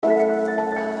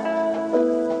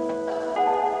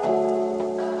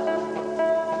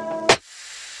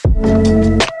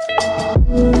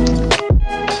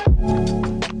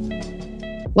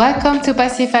Welcome to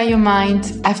Pacify Your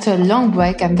Mind. After a long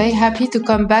break, I'm very happy to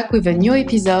come back with a new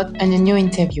episode and a new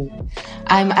interview.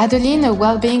 I'm Adeline, a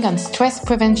well-being and stress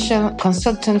prevention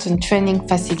consultant and training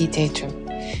facilitator.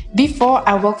 Before,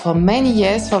 I worked for many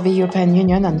years for the European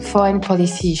Union on foreign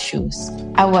policy issues.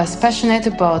 I was passionate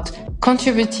about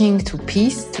contributing to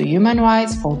peace, to human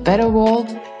rights, for a better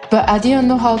world, but I didn't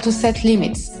know how to set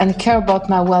limits and care about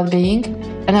my well-being,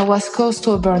 and I was close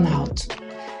to a burnout.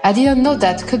 I didn't know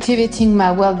that cultivating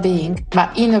my well-being,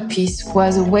 my inner peace,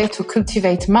 was a way to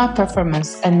cultivate my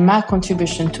performance and my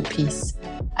contribution to peace.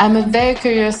 I'm a very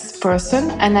curious person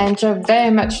and I enjoy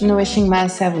very much nourishing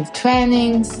myself with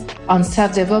trainings on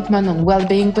self-development and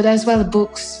well-being, but as well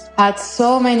books. I had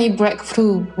so many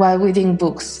breakthroughs while reading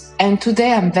books. And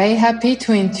today I'm very happy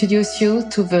to introduce you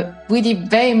to the really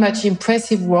very much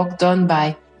impressive work done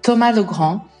by Thomas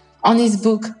Legrand on his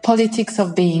book, Politics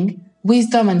of Being,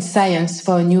 Wisdom and Science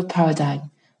for a New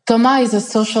Paradigm. Thomas is a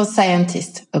social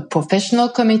scientist, a professional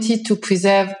committed to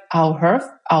preserve our earth,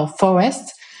 our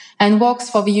forests, and works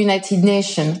for the United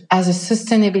Nations as a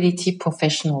sustainability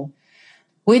professional.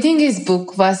 Reading his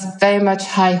book was very much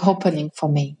eye-opening for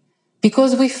me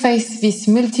because we face this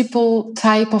multiple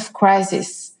type of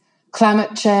crisis,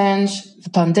 climate change,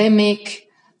 the pandemic,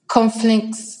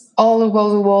 conflicts all over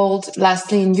the world,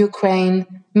 lastly in Ukraine,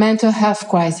 mental health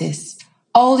crisis.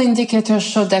 All indicators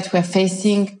show that we're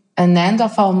facing an end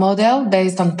of our model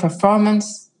based on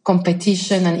performance,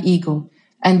 competition, and ego,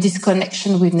 and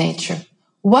disconnection with nature.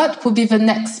 What would be the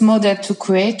next model to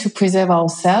create to preserve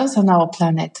ourselves and our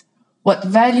planet? What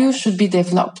values should be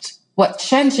developed? What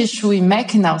changes should we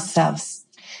make in ourselves?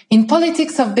 In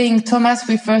Politics of Being, Thomas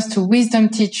refers to wisdom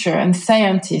teacher and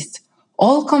scientist.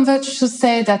 All converge to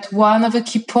say that one of the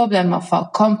key problems of our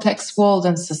complex world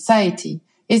and society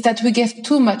is that we give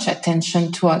too much attention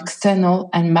to our external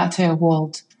and material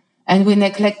world, and we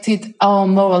neglected our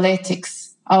moral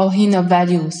ethics, our inner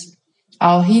values,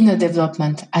 our inner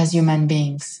development as human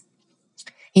beings.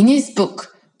 In his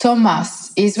book,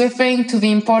 Thomas is referring to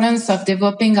the importance of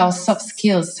developing our soft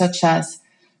skills such as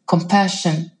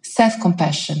compassion,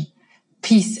 self-compassion,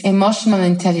 peace, emotional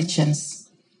intelligence,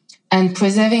 and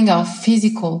preserving our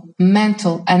physical,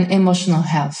 mental, and emotional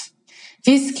health.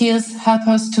 These skills help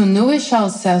us to nourish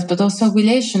ourselves, but also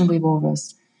relation with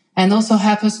others, and also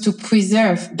help us to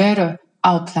preserve better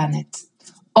our planet.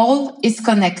 All is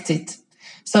connected.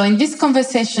 So in this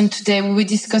conversation today, we will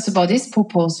discuss about this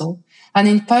proposal, and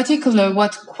in particular,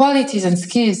 what qualities and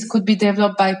skills could be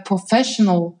developed by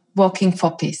professionals working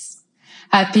for peace.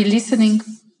 Happy listening.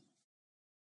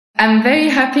 I'm very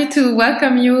happy to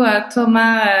welcome you,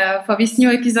 Thomas, for this new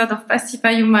episode of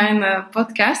Pacify Your Mind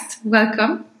podcast.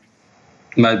 Welcome.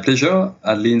 My pleasure,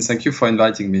 Adeline. Thank you for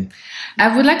inviting me.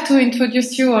 I would like to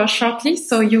introduce you shortly.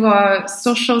 So you are a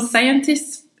social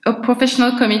scientist, a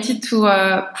professional committed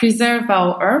to preserve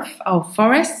our earth, our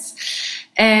forests.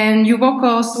 And you work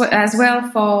also as well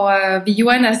for the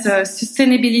UN as a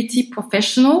sustainability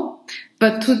professional.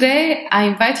 But today I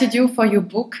invited you for your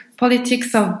book,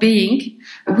 Politics of Being,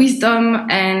 Wisdom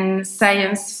and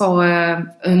Science for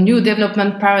a New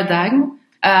Development Paradigm.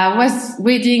 I was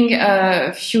reading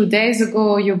a few days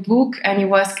ago your book and it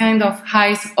was kind of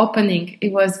eyes-opening.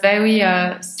 It was very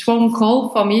strong call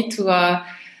for me to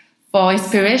for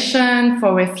inspiration,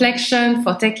 for reflection,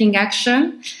 for taking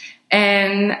action.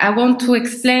 And I want to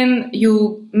explain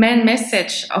your main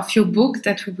message of your book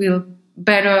that you will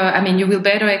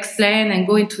better explain and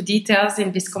go into details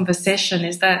in this conversation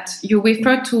is that you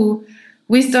refer to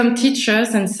wisdom teachers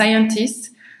and scientists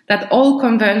that all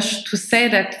converge to say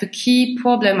that the key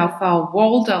problem of our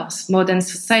world, our modern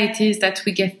society, is that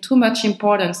we give too much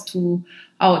importance to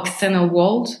our external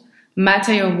world,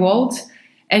 material world,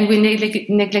 and we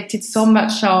neglected so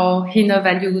much our inner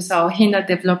values, our inner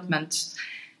development.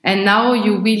 And now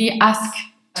you really ask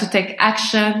to take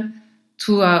action,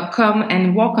 to come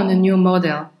and work on a new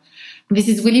model. This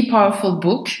is really powerful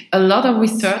book, a lot of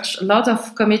research, a lot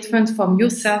of commitment from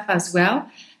yourself as well.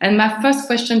 And my first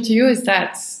question to you is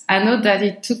that I know that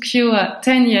it took you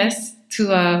 10 years to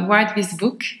write this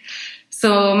book.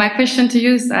 So my question to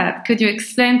you is that could you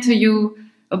explain to you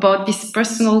about this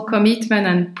personal commitment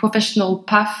and professional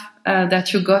path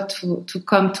that you got to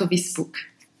come to this book?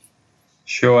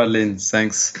 Sure, Adeline,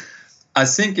 thanks. I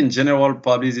think in general,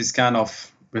 probably this kind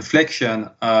of reflection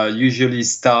usually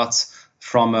starts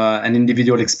from an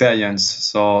individual experience.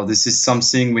 So this is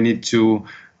something we need to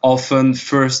often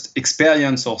first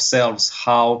experience ourselves,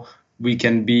 how we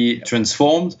can be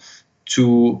transformed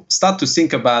to start to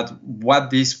think about what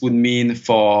this would mean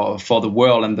for the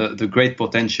world and the great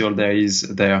potential there is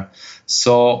there.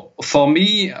 So for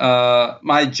me,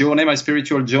 my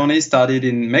spiritual journey started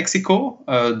in Mexico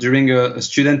during a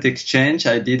student exchange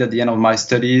I did at the end of my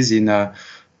studies in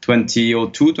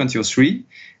 2002, 2003.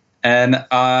 And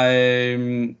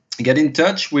I get in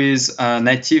touch with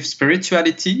native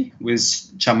spirituality, with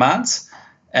shamans.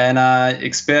 And I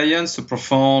experienced a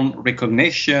profound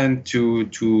recognition to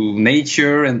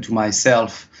nature and to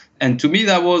myself. And to me,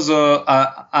 that was,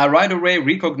 I right away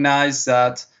recognized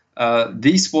that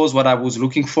this was what I was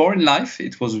looking for in life.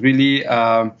 It was really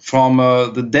from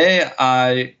the day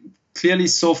I clearly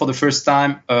saw for the first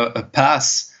time a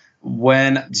path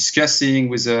when discussing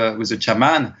with a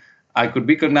shaman, I could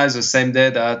recognize the same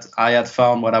day that I had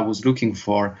found what I was looking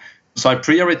for. So I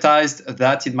prioritized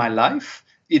that in my life.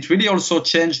 It really also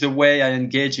changed the way I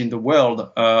engage in the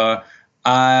world.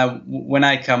 When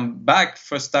I come back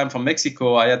first time from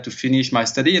Mexico, I had to finish my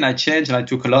study and I changed and I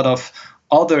took a lot of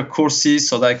other courses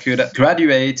so that I could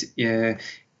graduate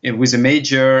with a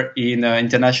major in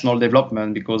international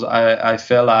development, because I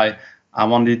felt I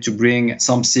wanted to bring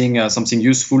something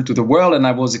useful to the world. And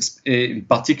I was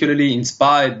particularly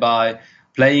inspired by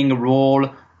playing a role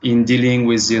in dealing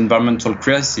with the environmental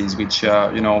crisis, which we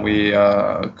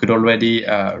could already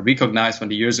recognize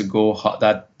 20 years ago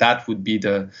that would be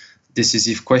the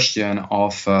decisive question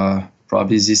of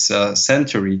probably this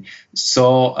century.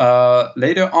 So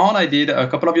later on, a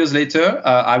couple of years later,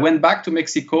 I went back to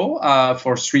Mexico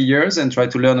for 3 years and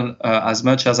tried to learn as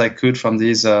much as I could from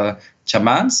these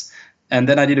shamans. And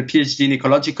then I did a PhD in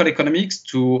ecological economics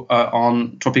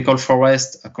on tropical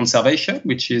forest conservation,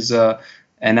 which is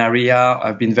an area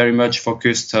I've been very much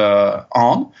focused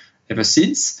on ever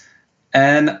since.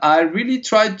 And I really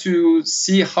tried to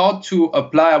see how to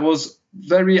apply.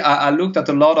 I looked at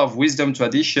a lot of wisdom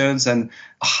traditions and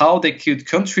how they could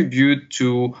contribute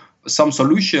to some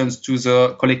solutions to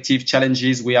the collective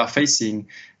challenges we are facing.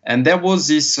 And there was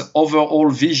this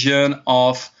overall vision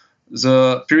of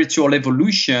the spiritual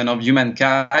evolution of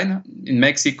humankind. In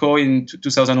Mexico in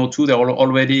 2002, there were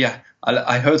already,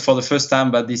 I heard for the first time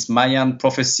about this Mayan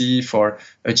prophecy for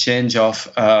a change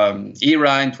of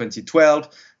era in 2012,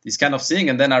 this kind of thing.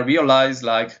 And then I realized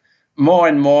more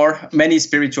and more, many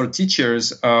spiritual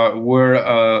teachers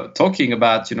were talking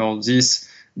about, this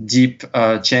deep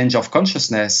change of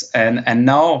consciousness. And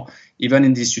now, even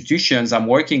in the institutions I'm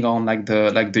working on, like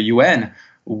the UN,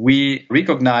 we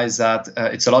recognize that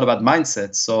it's a lot about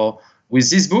mindset. So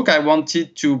with this book, I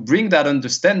wanted to bring that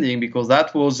understanding, because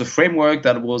that was a framework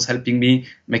that was helping me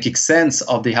making sense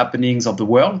of the happenings of the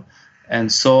world.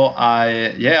 And so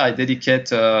I dedicate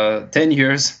 10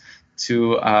 years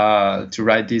to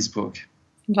write this book.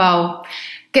 Wow.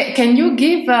 Can you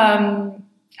give,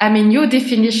 your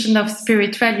definition of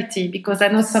spirituality? Because I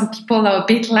know some people are a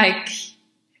bit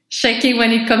shaking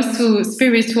when it comes to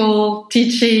spiritual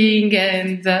teaching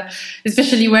and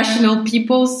especially rational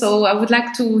people. So I would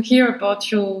like to hear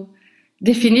about your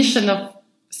definition of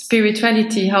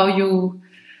spirituality, how you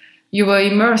were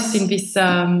immersed in this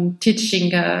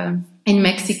teaching in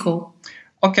Mexico.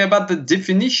 Okay, about the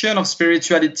definition of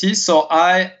spirituality. So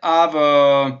I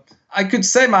could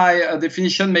say my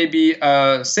definition may be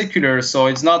secular, so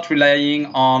it's not relying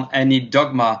on any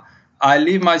dogma. I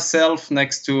live myself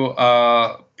next to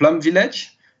Plum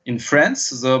Village in France,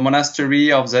 the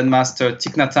monastery of Zen master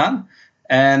Thich Nhat Hanh.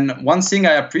 And one thing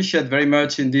I appreciate very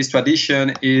much in this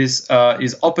tradition is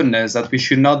openness, that we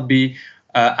should not be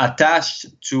attached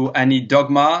to any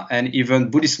dogma, and even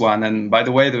Buddhist one. And by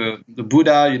the way, the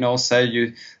Buddha,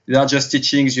 say they are just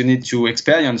teachings. You need to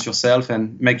experience yourself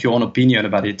and make your own opinion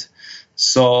about it.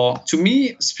 So to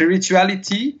me,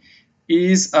 spirituality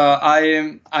is,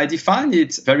 I define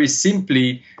it very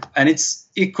simply, and it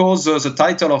echoes the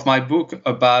title of my book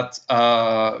about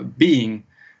being.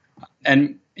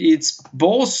 And it's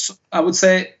both, I would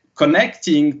say,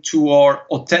 connecting to our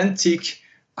authentic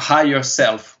higher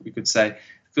self, we could say,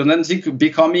 authentic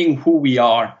becoming who we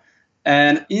are.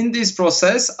 And in this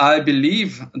process, I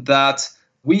believe that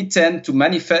we tend to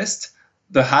manifest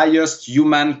the highest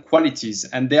human qualities,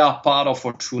 and they are part of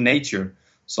our true nature.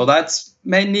 So that's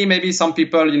mainly maybe some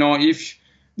people, I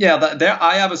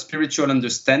have a spiritual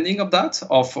understanding of that,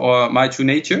 of my true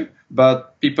nature,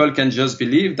 but people can just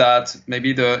believe that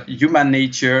maybe the human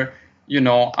nature,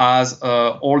 has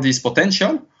all this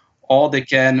potential, or they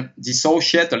can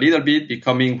dissociate a little bit,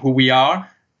 becoming who we are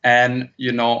and,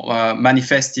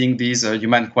 manifesting these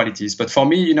human qualities. But for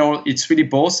me, it's really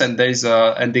both, and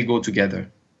and they go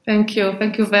together. Thank you.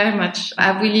 Thank you very much.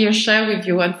 I really share with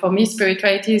you. And for me,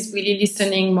 spirituality is really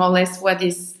listening more or less what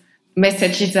is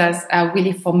messages as are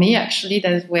really for me, actually,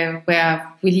 that where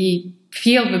I really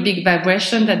feel the big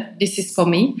vibration that this is for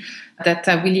me, that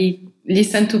I really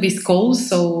listen to these calls.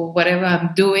 So whatever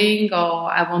I'm doing,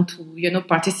 or I want to,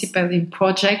 participate in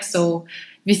projects. So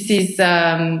this is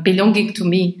belonging to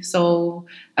me. So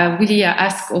I really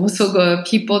ask also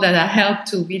people that I help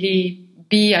to really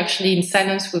be actually in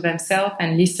silence with themselves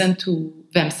and listen to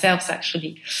themselves,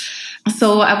 actually.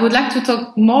 So I would like to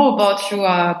talk more about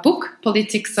your book,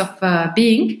 Politics of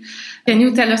Being. Can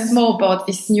you tell us more about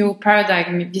this new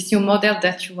paradigm, this new model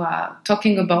that you are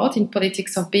talking about in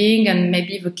Politics of Being, and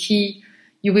maybe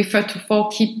you refer to 4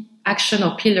 key action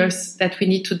or pillars that we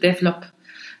need to develop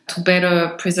to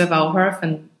better preserve our Earth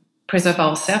and preserve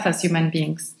ourselves as human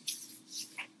beings?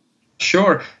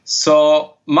 Sure.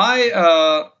 So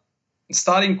my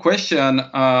starting question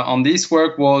on this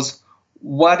work was,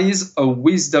 what is a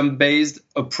wisdom-based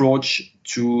approach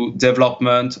to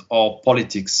development or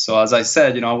politics? So as I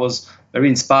said, I was very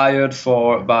inspired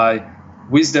by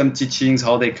wisdom teachings,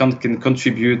 how they can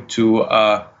contribute to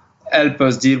help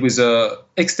us deal with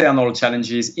external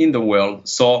challenges in the world.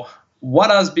 So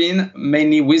what has been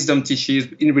mainly wisdom teachings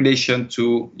in relation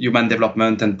to human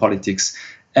development and politics?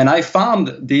 And I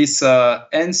found this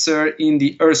answer in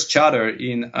the Earth Charter,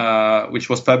 which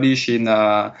was published in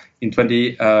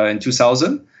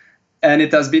 2000. And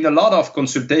it has been a lot of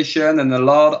consultation and a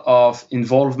lot of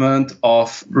involvement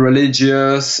of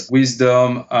religious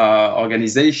wisdom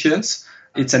organizations.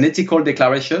 It's an ethical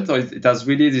declaration, so it has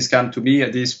really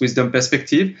this wisdom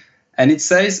perspective. And it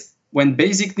says, when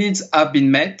basic needs have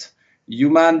been met,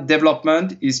 human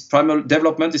development is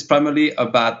primarily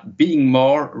about being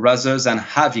more rather than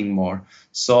having more.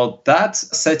 So that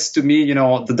sets to me,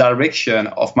 the direction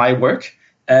of my work.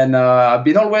 And I've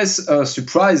been always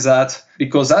surprised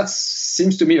because that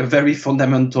seems to me a very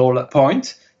fundamental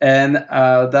point. And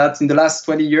that in the last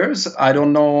 20 years, I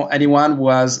don't know anyone who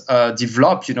has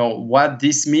developed, what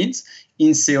this means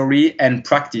in theory and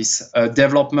practice, a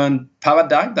development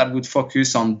paradigm that would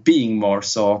focus on being more.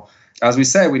 So as we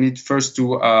say, we need first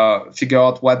to figure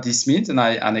out what this means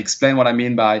and explain what I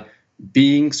mean by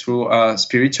being through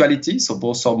spirituality. So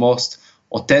both our most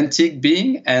authentic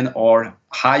being and our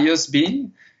highest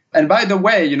being. And by the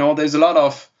way, there's a lot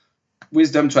of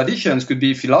wisdom traditions, could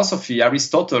be philosophy.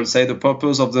 Aristotle said the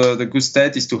purpose of the good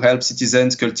state is to help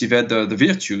citizens cultivate the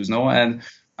virtues, no? And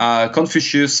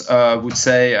Confucius would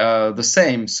say the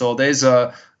same. So there's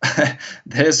a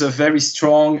very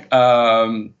strong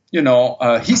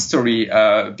history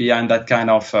behind that kind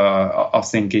of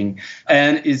thinking.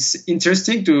 And it's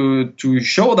interesting to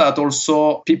show that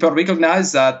also people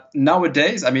recognize that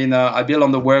nowadays, I build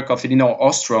on the work of Elinor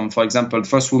Ostrom, for example, the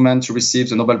first woman to receive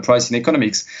the Nobel Prize in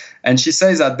economics. And she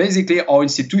says that basically our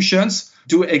institutions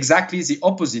do exactly the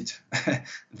opposite.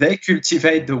 They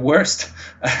cultivate the worst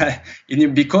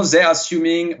because they're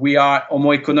assuming we are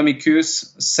homo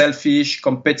economicus, selfish,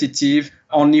 competitive,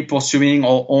 only pursuing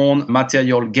our own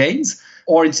material gains.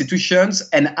 Or institutions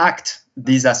enact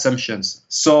these assumptions.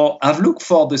 So I've looked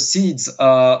for the seeds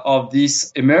of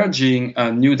this emerging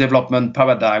new development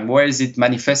paradigm. Where is it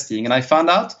manifesting? And I found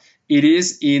out it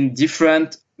is in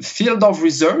different fields of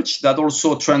research that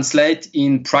also translate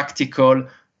in practical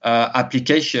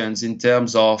applications in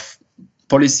terms of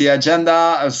policy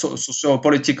agenda,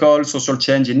 socio-political, social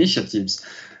change initiatives.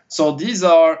 So these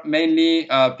are mainly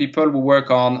people who work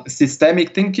on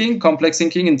systemic thinking, complex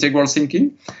thinking, integral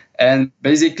thinking, and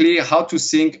basically how to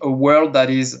think a world that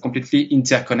is completely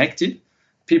interconnected.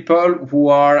 People who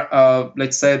are,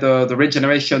 let's say, the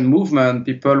regeneration movement,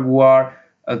 people who are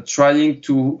trying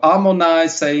to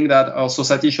harmonize, saying that our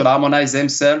society should harmonize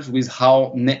themselves with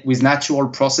with natural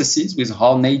processes, with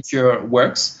how nature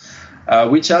works,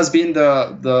 which has been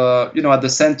at the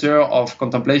center of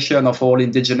contemplation of all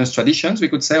indigenous traditions, we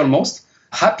could say almost.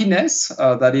 Happiness,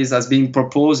 that has been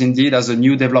proposed indeed as a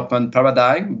new development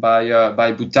paradigm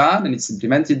by Bhutan, and it's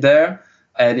implemented there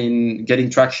and in getting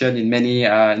traction in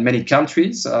many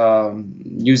countries.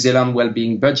 New Zealand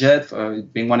Wellbeing Budget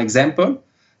being one example.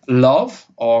 Love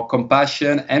or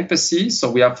compassion, empathy.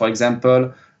 So we have, for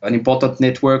example, an important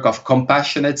network of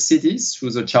compassionate cities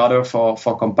through the Charter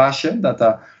for Compassion that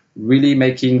are really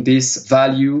making this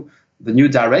value the new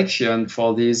direction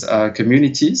for these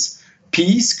communities.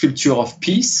 Peace, culture of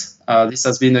peace. This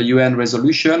has been a UN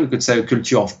resolution. We could say a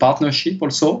culture of partnership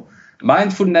also.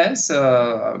 Mindfulness,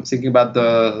 I'm thinking about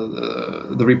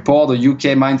the report, the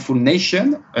UK Mindful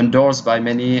Nation, endorsed by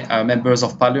many members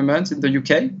of parliament in the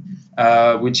UK,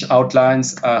 which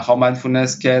outlines how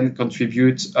mindfulness can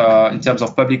contribute in terms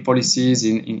of public policies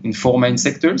in four main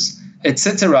sectors,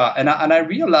 etc. And I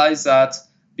realized that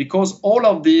because all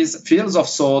of these fields of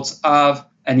thoughts have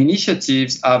and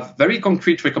initiatives have very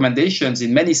concrete recommendations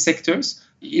in many sectors.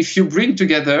 If you bring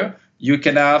together, you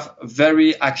can have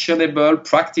very actionable,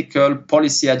 practical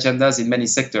policy agendas in many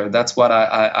sectors. That's what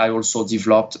I also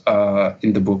developed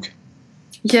in the book.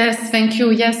 Yes, thank you.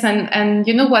 Yes, and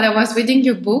you know, while I was reading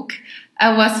your book,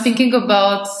 I was thinking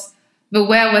about the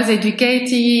way I was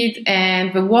educated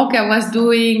and the work I was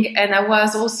doing, and I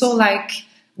was also like,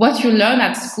 what you learn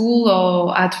at school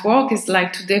or at work is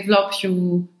like to develop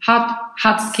your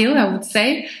hard skill, I would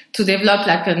say, to develop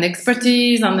like an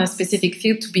expertise on a specific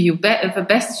field, to be the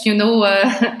best,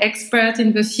 expert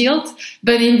in the field.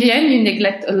 But in the end, you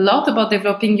neglect a lot about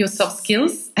developing your soft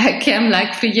skills. I came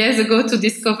like 3 years ago to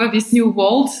discover this new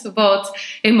world about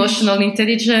emotional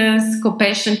intelligence,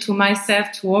 compassion to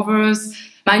myself, to others,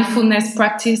 mindfulness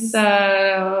practice.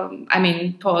 I'm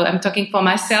talking for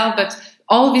myself, but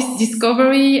all this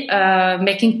discovery,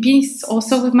 making peace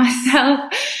also with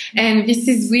myself. And this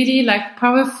is really like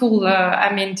powerful,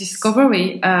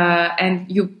 discovery. And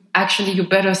you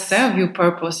better serve your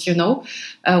purpose,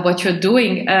 what you're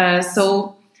doing.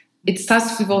 So it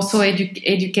starts with also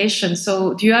education.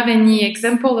 So do you have any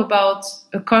example about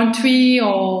a country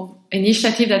or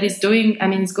initiative that is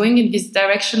going in this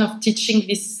direction of teaching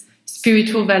these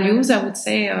spiritual values, I would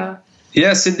say?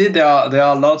 Yes, indeed, there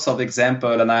are lots of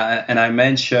examples, and I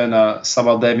mention some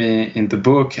of them in the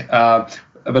book.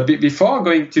 But before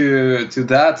going to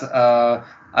that,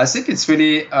 I think it's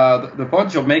really the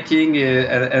point you're making,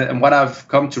 and what I've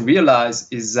come to realize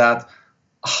is that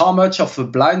how much of a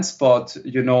blind spot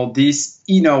this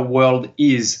inner world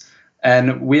is,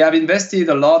 and we have invested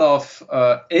a lot of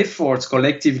efforts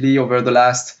collectively over the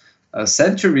last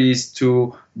centuries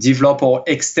to develop our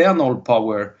external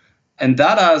power. And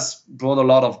that has brought a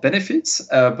lot of benefits,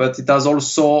 but it has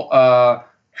also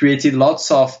created lots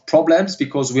of problems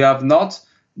because we have not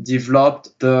developed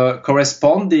we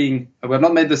have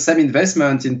not made the same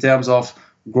investment in terms of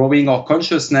growing our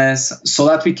consciousness so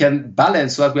that we can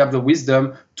balance, so that we have the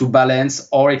wisdom to balance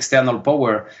our external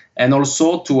power, and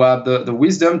also to have the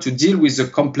wisdom to deal with the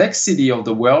complexity of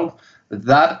the world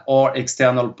that our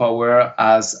external power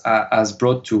has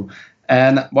brought to.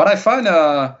 And what I found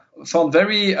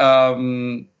very, I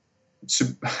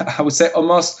would say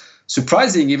almost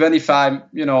surprising, even if I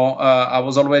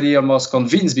was already almost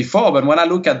convinced before. But when I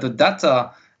look at the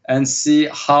data and see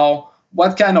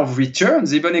what kind of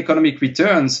returns, even economic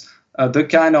returns, the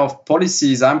kind of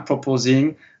policies I'm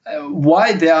proposing,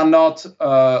 why they are not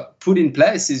put in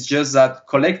place is just that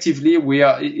collectively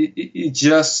it's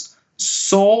just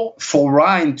so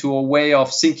foreign to a way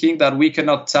of thinking that we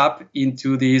cannot tap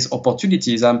into these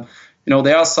opportunities.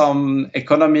 There are some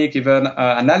economic even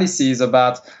analyses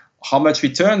about how much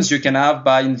returns you can have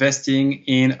by investing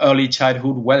in early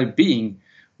childhood well-being,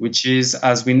 which is,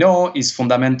 as we know, is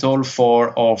fundamental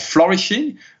for our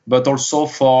flourishing, but also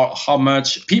for how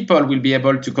much people will be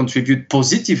able to contribute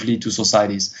positively to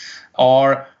societies.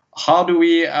 Or how do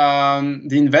we, the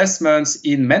investments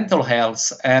in mental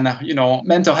health, and,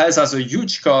 mental health has a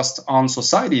huge cost on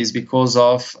societies because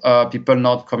of people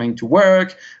not coming to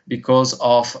work, because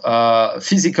of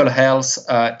physical health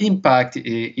impact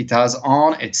it has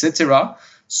on, etc.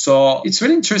 So it's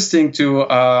really interesting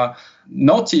to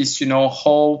notice,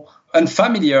 how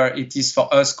unfamiliar it is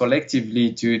for us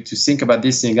collectively to think about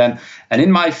this thing. And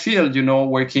in my field,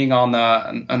 working on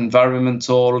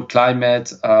environmental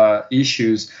climate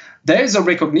issues, there is a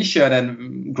recognition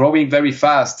and growing very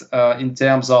fast in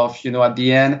terms of, at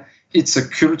the end, it's a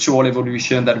cultural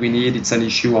evolution that we need. It's an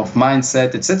issue of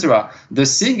mindset, etc. The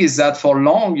thing is that for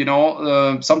long,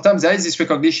 sometimes there is this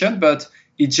recognition, but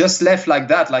it just left like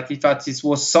that. Like if it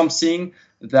was something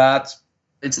that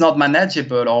it's not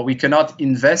manageable or we cannot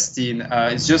invest in.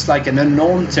 It's just like an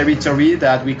unknown territory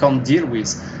that we can't deal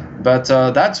with. But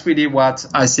that's really what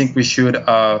I think we should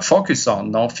focus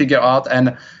on, figure out.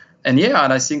 And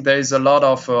I think there is a lot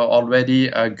of already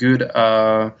good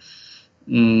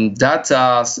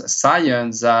data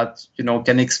science that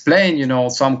can explain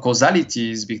some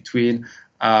causalities between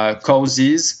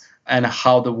causes and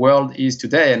how the world is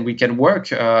today, and we can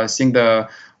work. I think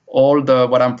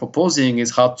what I'm proposing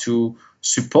is how to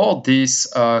support this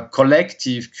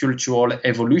collective cultural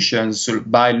evolution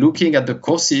by looking at the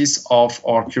causes of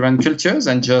our current cultures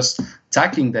and just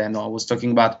tackling them. I was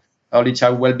talking about early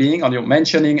child well-being, and you're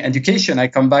mentioning education. I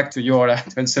come back to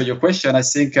to answer your question. I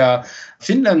think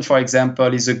Finland, for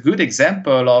example, is a good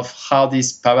example of how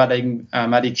this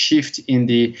paradigmatic shift in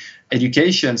the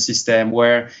education system,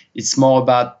 where it's more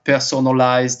about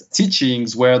personalized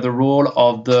teachings, where the role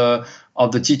of the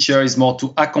teacher is more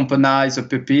to accompany the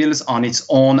pupils on its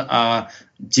own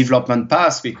development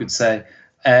path, we could say.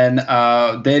 And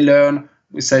they learn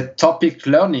we say topic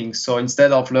learning. So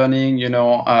instead of learning,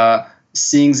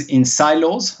 things in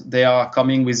silos, they are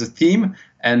coming with a theme.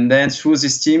 And then through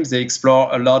these teams, they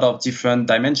explore a lot of different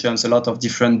dimensions, a lot of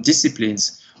different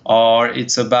disciplines. Or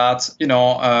it's about,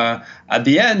 at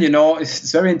the end,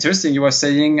 it's very interesting. You were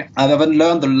saying, I haven't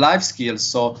learned the life skills.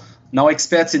 So now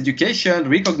experts education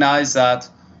recognize that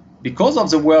because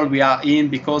of the world we are in,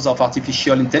 because of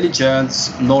artificial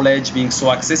intelligence, knowledge being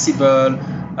so accessible,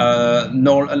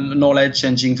 knowledge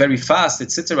changing very fast,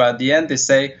 etc. At the end, they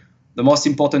say the most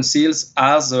important skills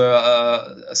are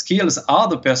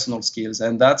the personal skills,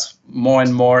 and that's more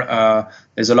and more.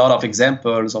 There's a lot of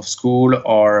examples of school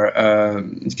or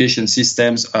education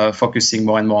systems focusing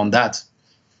more and more on that.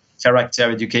 Character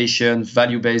education,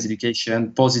 value-based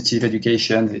education, positive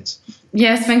education.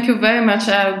 Yes, thank you very much.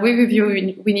 I agree with you.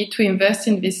 We need to invest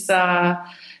in this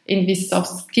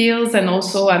soft skills, and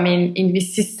also, in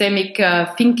this systemic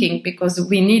thinking, because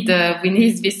we need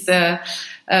this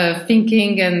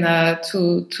thinking and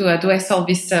to address all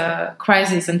these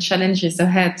crises and challenges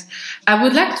ahead. I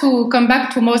would like to come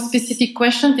back to a more specific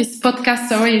question. This podcast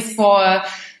story is for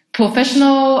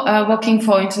professional working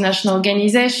for international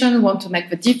organization, want to make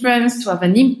the difference, to have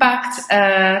an impact.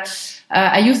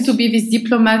 I used to be this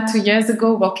diplomat 2 years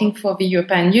ago working for the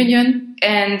European Union.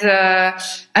 And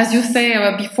as you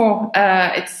say before,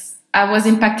 I was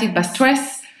impacted by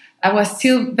stress. I was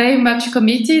still very much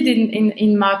committed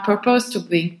in my purpose to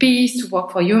bring peace, to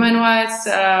work for human rights,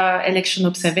 election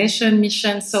observation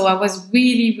missions. So I was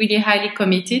really, really highly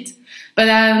committed. But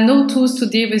I have no tools to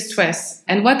deal with stress.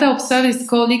 And what I observe is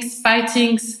colleagues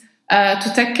fighting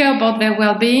to take care about their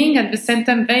well-being, and at the same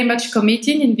time very much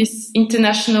committed in this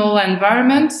international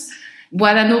environment.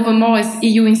 What I know the more is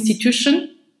EU institution.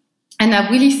 And I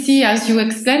really see, as you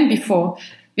explained before,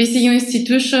 this EU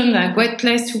institution a great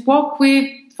place to work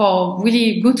with for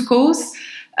really good cause.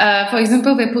 For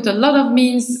example, they put a lot of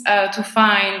means to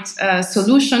find a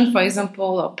solution, for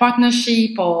example, a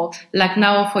partnership, or like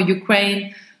now for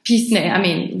Ukraine, peace,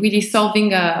 really solving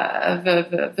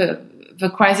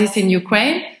the crisis in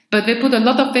Ukraine. But they put a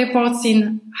lot of efforts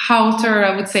in how to,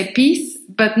 I would say, peace,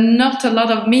 but not a lot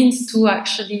of means to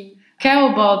actually care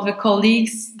about the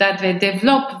colleagues, that they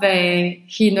develop their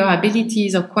inner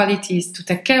abilities or qualities to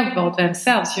take care about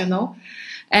themselves,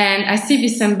 And I see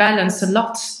this imbalance a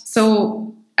lot.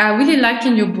 So I really like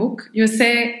in your book, you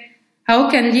say, how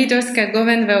can leaders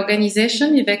govern the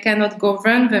organization if they cannot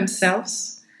govern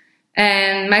themselves?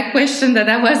 And my question that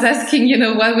I was asking,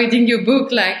 while reading your book,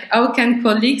 how can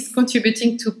colleagues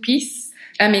contributing to peace,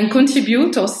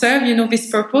 contribute or serve, this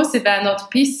purpose if they are not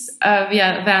they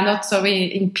are not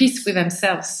in peace with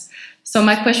themselves? So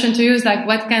my question to you is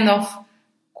what kind of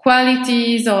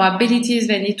qualities or abilities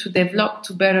they need to develop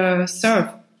to better serve?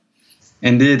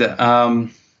 Indeed.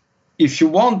 If you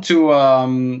want to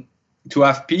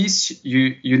have peace,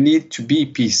 you need to be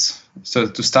peace. So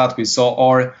to start with,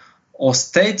 or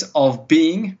state of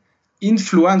being can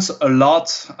influence a lot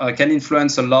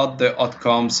the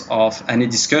outcomes of any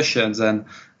discussions. And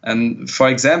for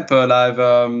example, I've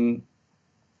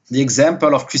the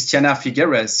example of Christiana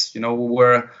Figueres, who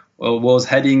was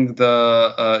heading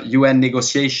the UN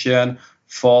negotiation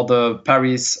for the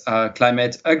Paris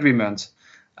climate agreement.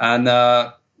 And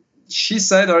she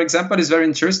said her example is very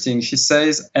interesting. She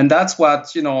says, and that's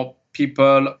what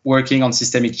people working on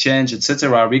systemic change,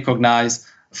 etc., recognize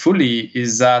fully,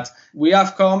 is that we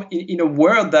have come in a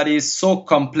world that is so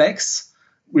complex.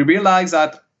 We realize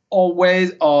that our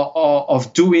ways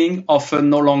of doing often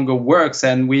no longer works,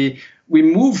 and we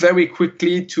move very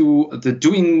quickly to the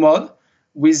doing mode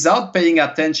without paying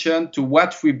attention to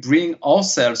what we bring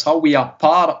ourselves, how we are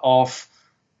part of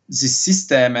the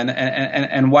system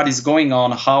and what is going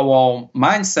on, how our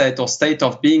mindset or state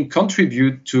of being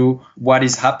contribute to what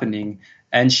is happening.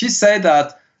 And she said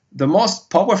that the most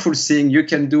powerful thing you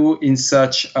can do in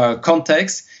such a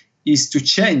context is to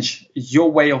change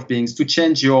your way of being, to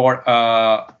change your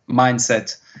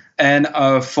mindset. And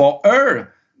for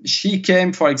her, she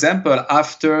came, for example,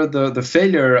 after the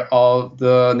failure of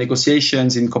the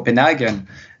negotiations in Copenhagen,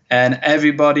 and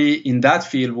everybody in that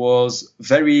field was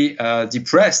very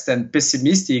depressed and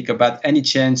pessimistic about any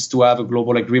chance to have a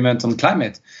global agreement on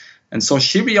climate. And so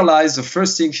she realized the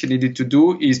first thing she needed to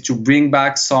do is to bring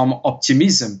back some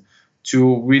optimism,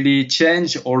 to really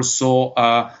change also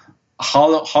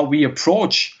how we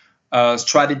approach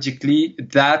strategically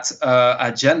that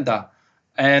agenda.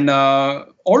 And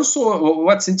also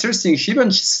what's interesting, she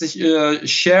even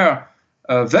shared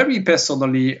very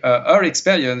personally her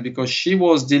experience, because she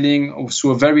was dealing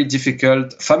through a very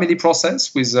difficult family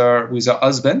process with her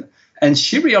husband. And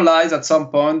she realized at some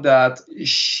point that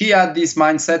she had this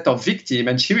mindset of victim,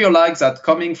 and she realized that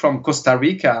coming from Costa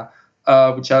Rica,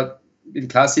 which had been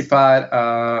classified,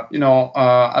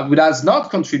 which has not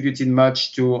contributed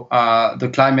much to the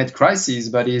climate crisis,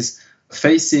 but is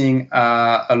facing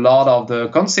a lot of the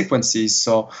consequences.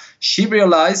 So she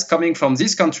realized, coming from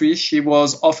this country, she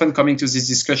was often coming to this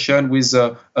discussion with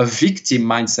a victim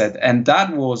mindset, and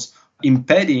that was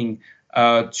impeding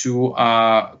to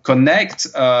connect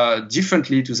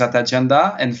differently to that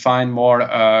agenda and find more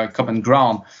common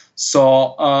ground.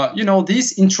 So,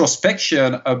 this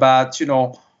introspection about,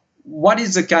 what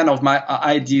is the kind of my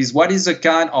ideas, what is the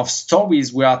kind of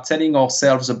stories we are telling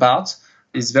ourselves about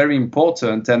is very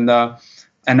important. And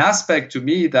an aspect to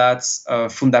me that's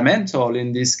fundamental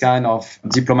in this kind of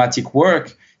diplomatic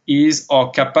work is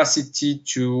our capacity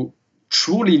to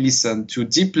truly listen, to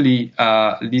deeply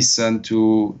listen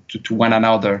to one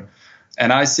another.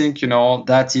 And I think,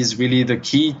 that is really the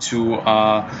key to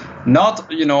not,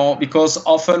 because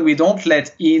often we don't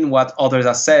let in what others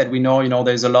have said. We know,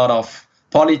 there's a lot of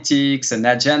politics and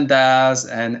agendas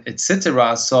and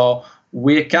etc. So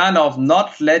we're kind of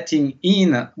not letting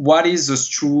in what is the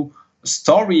true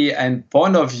story and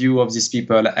point of view of these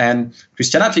people. And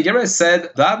Christiana Figueres said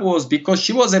that was because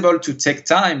she was able to take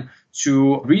time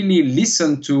to really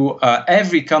listen to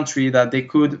every country, that they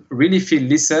could really feel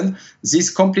listened. This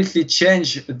completely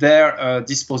changed their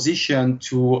disposition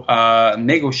to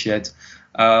negotiate.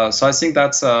 So I think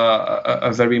that's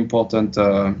a very important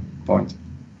point.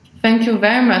 Thank you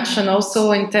very much. And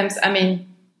also in terms,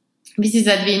 this is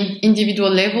at the individual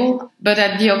level, but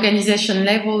at the organization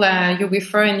level, you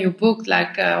refer in your book,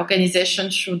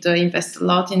 organizations should invest a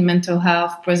lot in mental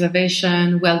health,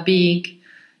 preservation, well-being.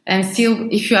 And still,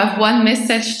 if you have one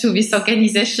message to this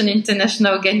organization,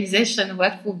 international organization,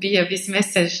 what would be this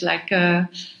message that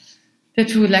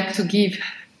you would like to give?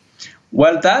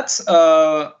 Well, that's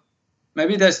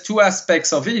maybe there's two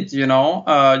aspects of it.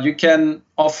 You can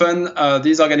often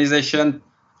these organizations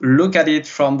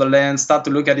start to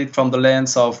look at it from the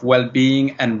lens of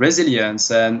well-being and resilience,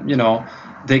 and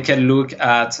they can look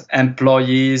at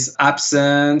employees'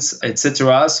 absence,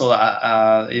 etc. So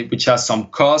which has some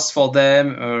cost for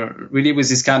them, really with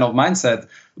this kind of mindset.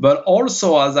 But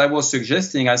also, as I was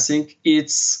suggesting, I think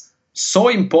it's so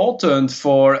important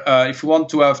for if we want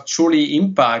to have truly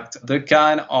impact, the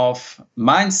kind of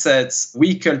mindsets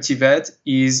we cultivate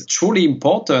is truly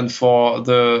important for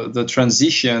the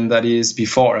transition that is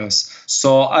before us.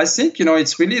 So I think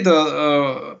it's really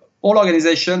all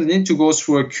organizations need to go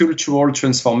through a cultural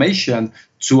transformation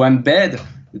to embed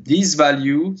these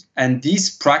values and these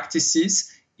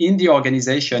practices in the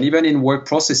organization, even in work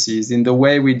processes, in the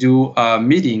way we do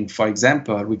meeting, for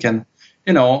example. We can,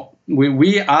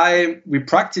 we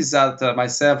practice that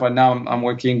myself. Right now I'm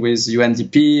working with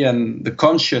UNDP and the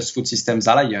Conscious Food Systems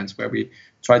Alliance, where we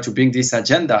try to bring this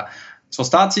agenda. So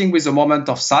starting with a moment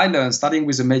of silence, starting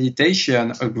with a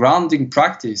meditation, a grounding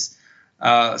practice,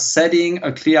 setting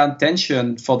a clear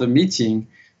intention for the meeting,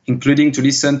 including to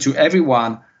listen to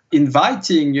everyone,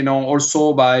 inviting,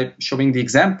 also by showing the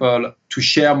example, to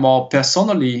share more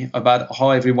personally about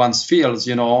how everyone feels,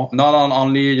 not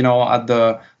only, at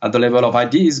the level of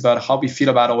ideas, but how we feel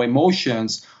about our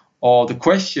emotions or the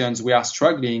questions we are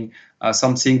struggling,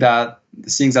 the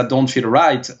things that don't feel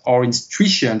right, or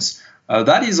intuitions.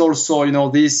 That is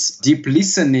also, this deep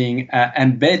listening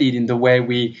embedded in the way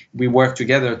we work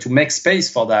together to make space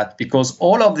for that. Because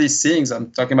all of these things,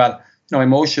 I'm talking about,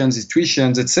 emotions,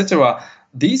 intuitions, etc.,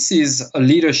 this is a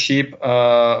leadership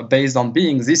based on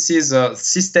being. This is a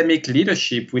systemic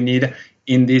leadership we need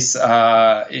in this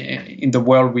in the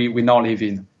world we now live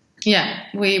in. Yeah,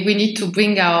 we need to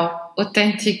bring our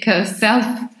authentic self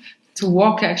to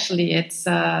work. Actually, it's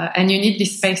and you need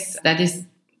this space that is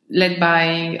led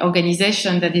by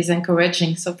organization that is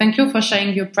encouraging. So thank you for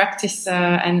sharing your practice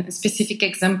and specific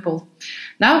example.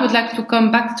 Now I would like to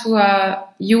come back to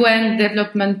UN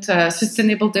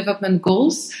Sustainable Development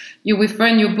Goals. You refer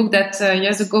in your book that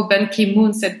years ago Ban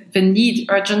Ki-moon said the need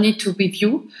urgently to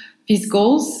review these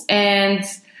goals. And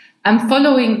I'm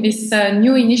following this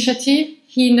new initiative,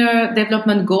 Inner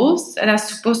Development Goals, that are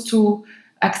supposed to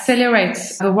accelerate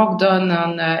the work done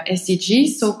on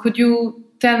SDGs. So could you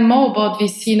tell more about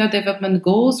these Inner Development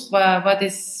Goals, what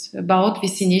is about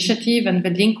this initiative and the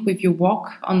link with your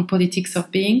work on politics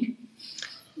of being?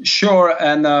 Sure.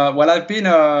 And I've been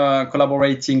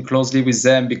collaborating closely with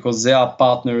them because they are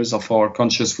partners of our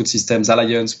Conscious Food Systems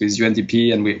Alliance with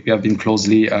UNDP, and we have been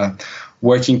closely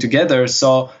working together.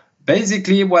 So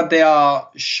basically what they are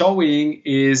showing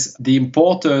is the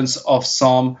importance of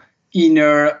some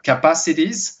inner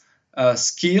capacities,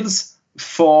 skills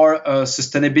for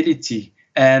sustainability.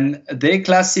 And they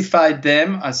classified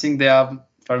them, I think they have,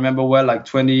 if I remember well, like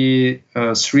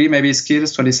 23 maybe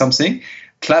skills, 20 something,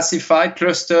 classified,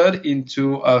 clustered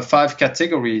into 5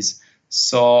 categories.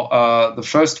 So the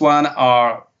first one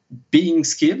are being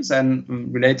skills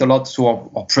and relate a lot to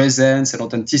our presence and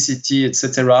authenticity,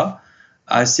 etc.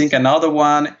 I think another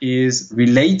one is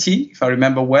relating, if I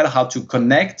remember well, how to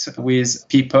connect with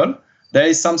people. There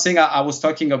is something I was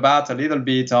talking about a little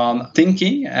bit on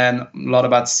thinking and a lot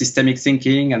about systemic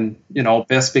thinking and,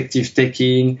 perspective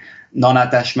taking,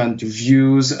 non-attachment to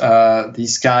views,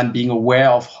 this kind, being aware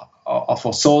of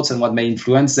our thoughts and what may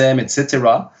influence them,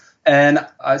 etc. And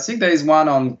I think there is one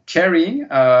on caring,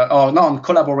 on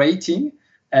collaborating,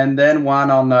 and then one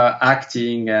on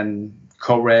acting and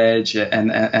courage and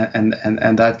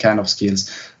that kind of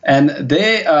skills. And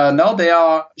they now they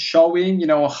are showing,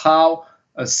 how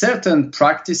certain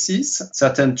practices,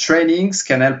 certain trainings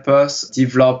can help us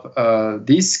develop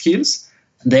these skills.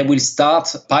 They will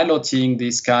start piloting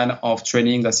this kind of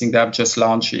training. I think they have just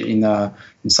launched in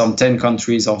some 10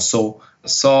 countries or so.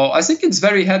 So I think it's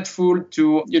very helpful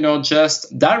to,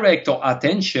 just direct our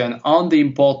attention on the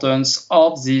importance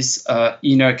of these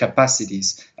inner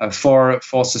capacities for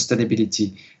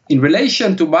sustainability. In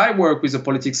relation to my work with the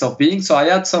politics of being, so I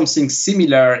had something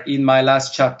similar in my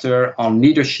last chapter on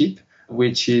leadership,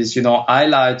 which is,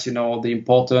 highlight, the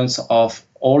importance of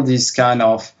all these kind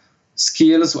of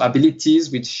skills,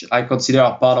 abilities, which I consider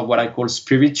are part of what I call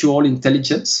spiritual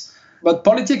intelligence. But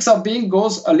politics of being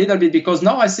goes a little bit, because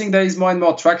now I think there is more and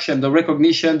more traction, the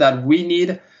recognition that we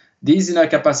need these inner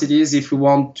capacities if we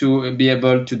want to be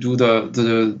able to do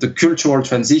the cultural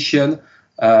transition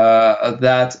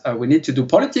that we need to do.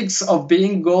 Politics of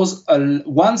being goes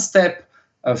one step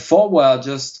forward,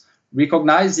 just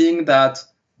recognizing that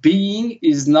being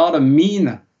is not a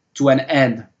mean to an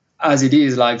end, as it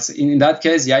is. Like in that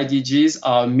case, the IDGs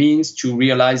are means to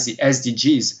realize the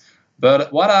SDGs.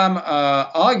 But what I'm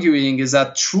arguing is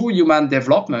that true human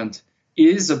development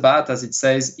is about, as it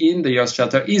says in the Earth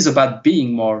Charter, is about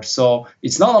being more. So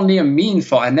it's not only a mean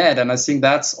for an end, and I think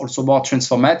that's also more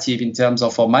transformative in terms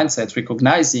of our mindset,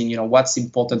 recognizing, what's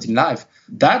important in life.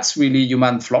 That's really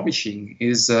human flourishing,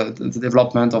 is the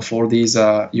development of all these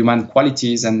human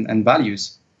qualities and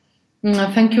values.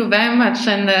 Thank you very much.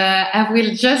 And I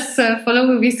will just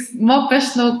follow with more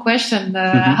personal question.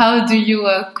 How do you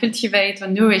cultivate or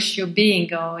nourish your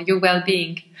being or your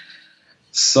well-being?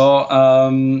 So,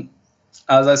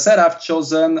 as I said, I've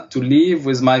chosen to live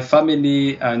with my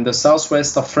family in the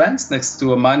southwest of France, next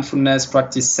to a mindfulness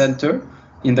practice center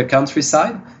in the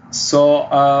countryside. So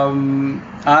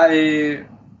I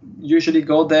usually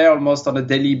go there almost on a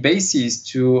daily basis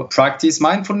to practice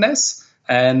mindfulness.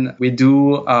 And we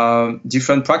do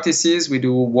different practices. We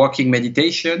do walking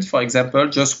meditation, for example,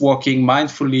 just walking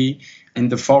mindfully in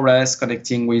the forest,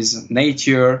 connecting with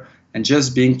nature, and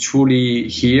just being truly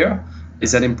here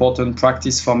is an important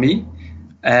practice for me.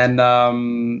 And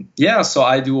so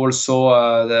I do also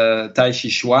the Tai Chi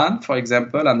Chuan, for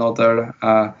example, another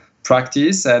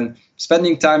practice. And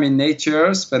spending time in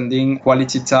nature, spending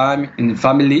quality time in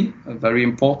family, very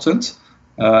important.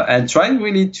 And trying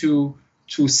really to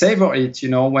savor it,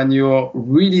 when you're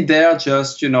really there,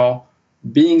 just,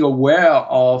 being aware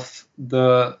of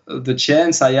the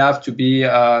chance I have to be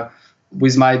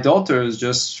with my daughters,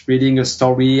 just reading a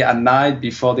story at night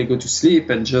before they go to sleep,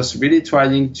 and just really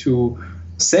trying to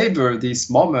savor these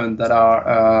moments that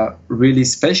are really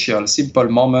special, simple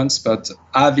moments, but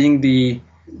having the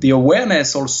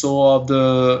awareness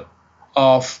also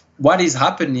of what is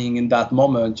happening in that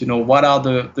moment. What are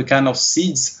the kind of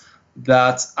seeds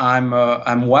that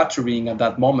I'm watering at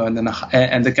that moment,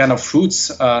 and the kind of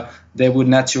fruits they would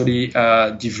naturally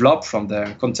develop from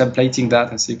there. Contemplating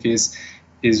that, I think, is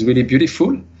really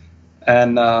beautiful.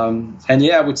 And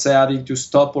I would say having to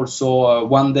stop also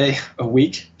one day a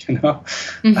week,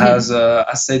 as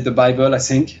I said the Bible, I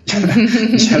think,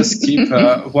 just keep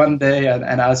one day,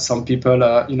 and as some people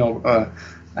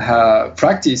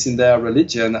practice in their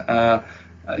religion.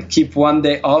 Keep one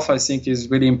day off, I think, is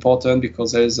really important,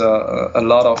 because there's a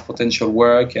lot of potential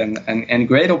work and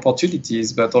great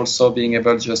opportunities, but also being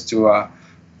able just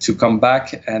to come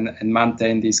back and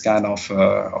maintain this kind of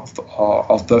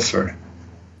buffer.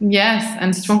 Yes,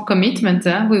 and strong commitment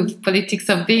with politics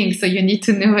of being. So you need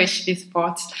to nourish this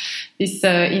part, this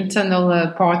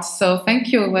internal part. So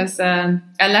thank you. I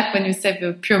like when you say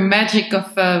the pure magic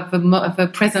of the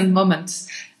present moment.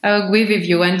 I agree with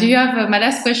you. And do you have my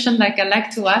last question? I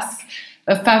like to ask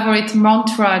a favorite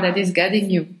mantra that is guiding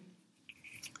you.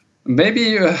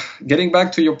 Maybe getting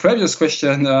back to your previous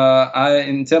question,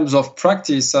 in terms of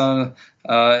practice,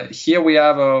 Here we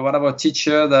have one of our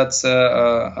teachers that's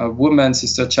a woman,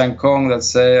 Sister Chang Kong, that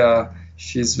say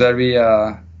she's very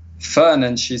fun,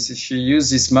 and she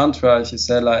uses this mantra. She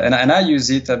said, and I use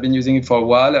it. I've been using it for a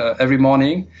while. Every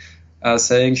morning, she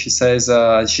sings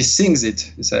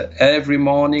it. She said, every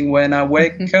morning when I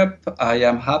wake up, I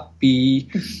am happy.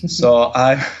 So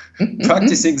I'm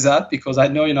practicing that because I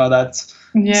know, that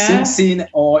sinks in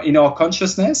or in our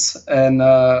consciousness, and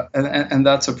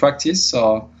that's a practice.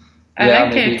 So I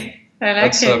like it.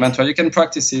 That's a mantra. You can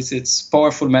practice it. It's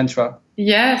powerful mantra.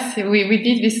 Yes, we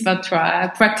did this mantra. I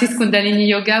practice Kundalini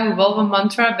Yoga with all the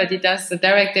mantra, but it has a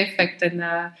direct effect,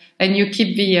 and you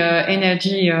keep the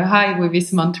energy high with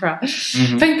this mantra.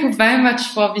 Mm-hmm. Thank you very much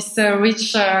for this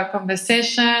rich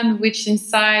conversation, rich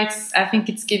insights. I think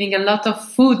it's giving a lot of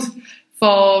food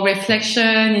for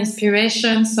reflection,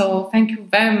 inspiration. So thank you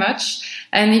very much.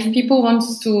 And if people want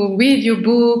to read your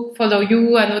book, follow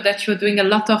you, I know that you're doing a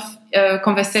lot of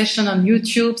conversation on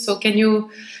YouTube. So can you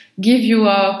give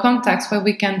your contacts where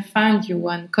we can find you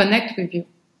and connect with you?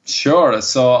 Sure.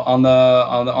 So on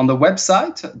the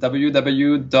website,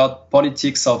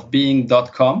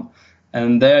 www.politicsofbeing.com,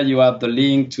 and there you have the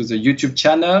link to the YouTube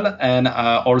channel and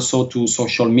also to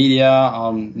social media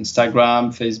on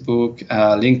Instagram, Facebook,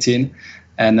 LinkedIn,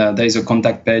 and there is a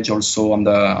contact page also on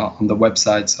the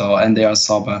website. So, and there are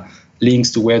some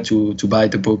links to where to buy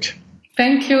the book.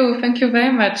 Thank you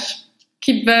very much.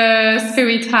 Keep the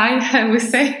spirit high, I would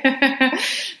say,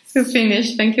 to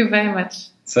finish. Thank you very much.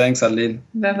 Thanks, Adeline.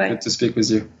 Bye-bye. Good to speak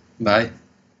with you. Bye.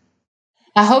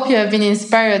 I hope you have been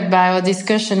inspired by our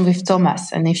discussion with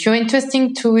Thomas. And if you're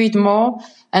interested to read more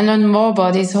and learn more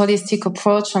about his holistic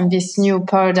approach on this new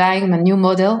paradigm and new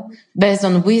model based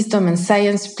on wisdom and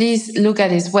science, please look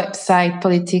at his website,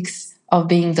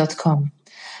 politicsofbeing.com.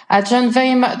 I joined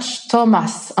very much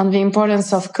Thomas on the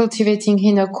importance of cultivating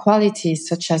inner qualities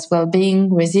such as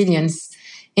well-being, resilience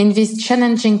in these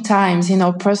challenging times in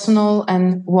our personal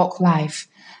and work life.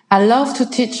 I love to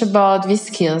teach about these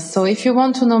skills. So if you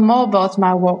want to know more about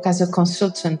my work as a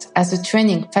consultant, as a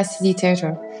training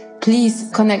facilitator, please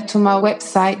connect to my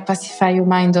website,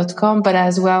 pacifyyourmind.com, but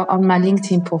as well on my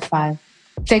LinkedIn profile.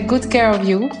 Take good care of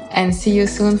you and see you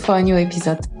soon for a new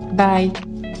episode. Bye.